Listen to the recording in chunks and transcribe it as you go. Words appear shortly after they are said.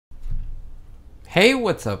Hey,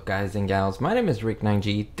 what's up guys and gals? My name is Rick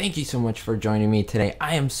Nineg. Thank you so much for joining me today.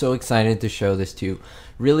 I am so excited to show this to you.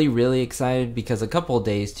 Really excited because a couple of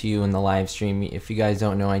days to you in the live stream. If you guys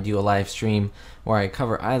don't know, I do a live stream where I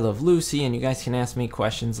cover I Love Lucy and you guys can ask me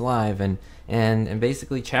questions live and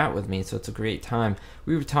basically chat with me. So it's a great time.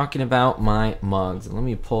 We were talking about my mugs. Let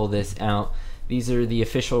me pull this out. These are the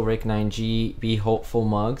official Rick Nineg Be Hopeful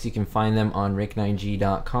mugs. You can find them on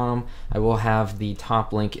ricknineg.com. I will have the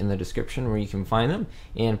top link in the description where you can find them.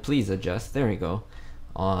 And please adjust. There we go.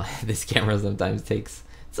 This camera sometimes it's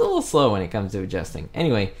a little slow when it comes to adjusting.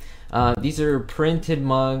 Anyway, these are printed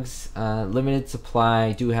mugs, limited supply.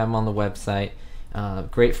 I do have them on the website.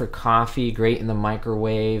 Great for coffee, great in the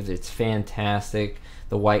microwave. It's fantastic,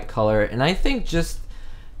 the white color. And I think just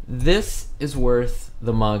this is worth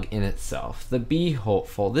the mug in itself. The Be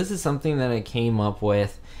Hopeful. This is something that I came up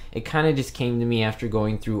with. It kind of just came to me after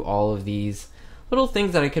going through all of these little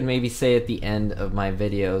things that I could maybe say at the end of my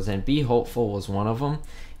videos, and Be Hopeful was one of them.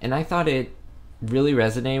 And I thought it really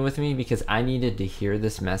resonated with me because I needed to hear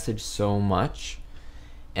this message so much.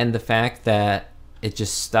 And the fact that it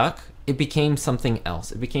just stuck, it became something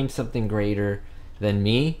else. It became something greater than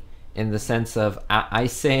me in the sense of I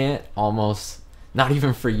say it almost not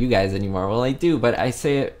even for you guys anymore. Well, I do, but I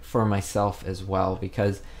say it for myself as well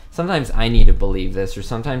because sometimes I need to believe this, or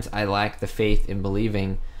sometimes I lack the faith in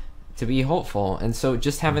believing to be hopeful. And so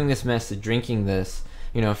just having this message, drinking this,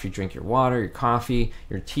 you know, if you drink your water, your coffee,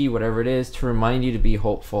 your tea, whatever it is, to remind you to be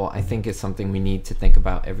hopeful, I think is something we need to think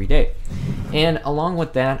about every day. And along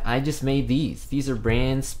with that, I just made these. These are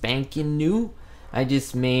brand spanking new. I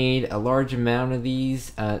just made a large amount of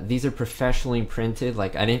these. These are professionally printed.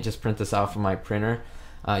 Like, I didn't just print this off of my printer.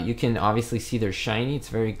 You can obviously see they're shiny. It's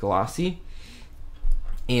very glossy.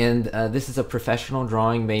 And this is a professional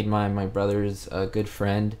drawing made by my brother's good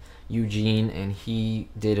friend, Eugene, and he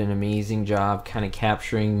did an amazing job kind of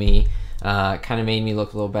capturing me. Kind of made me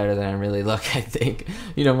look a little better than I really look, I think.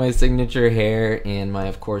 You know, my signature hair and my,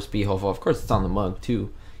 of course, Be Hopeful. Of course, it's on the mug,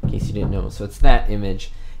 too, in case you didn't know. So it's that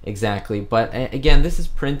image. Exactly, but again, this is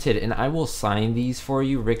printed, and I will sign these for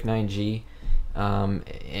you, Rick Nineg. And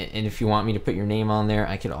if you want me to put your name on there,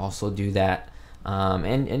 I could also do that.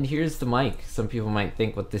 And here's the mic. Some people might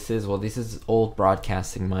think what this is. Well, this is old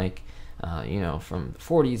broadcasting mic, you know, from the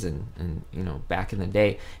 40s and you know, back in the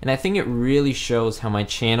day. And I think it really shows how my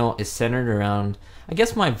channel is centered around, I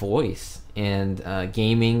guess, my voice and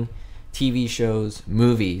gaming, TV shows,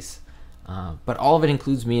 movies. But all of it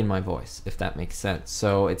includes me and my voice, if that makes sense.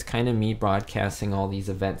 So it's kind of me broadcasting all these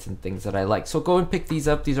events and things that I like. So go and pick these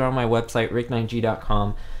up. These are on my website,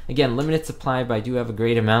 ricknineg.com. Again, limited supply, but I do have a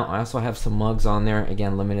great amount. I also have some mugs on there.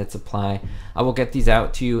 Again, limited supply. I will get these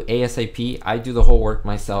out to you ASAP. I do the whole work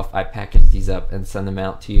myself. I package these up and send them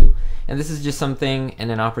out to you. And this is just something and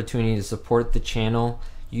an opportunity to support the channel.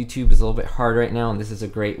 YouTube is a little bit hard right now, and this is a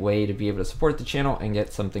great way to be able to support the channel and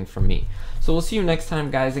get something from me. So we'll see you next time,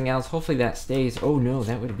 guys and gals. Hopefully that stays. Oh no,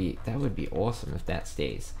 that would be awesome if that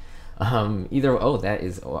stays. That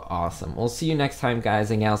is awesome. We'll see you next time, guys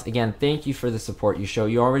and gals. Again, thank you for the support you show.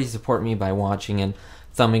 You already support me by watching and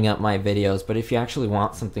thumbing up my videos, but if you actually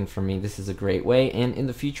want something from me, this is a great way. And in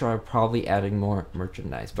the future, I'll probably adding more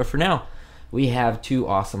merchandise. But for now, we have 2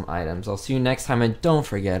 awesome items. I'll see you next time, and don't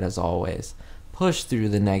forget, as always, push through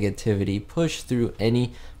the negativity, push through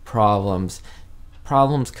any problems.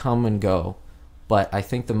 Problems come and go, but I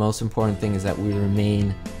think the most important thing is that we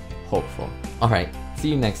remain hopeful. All right, see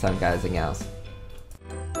you next time, guys and gals.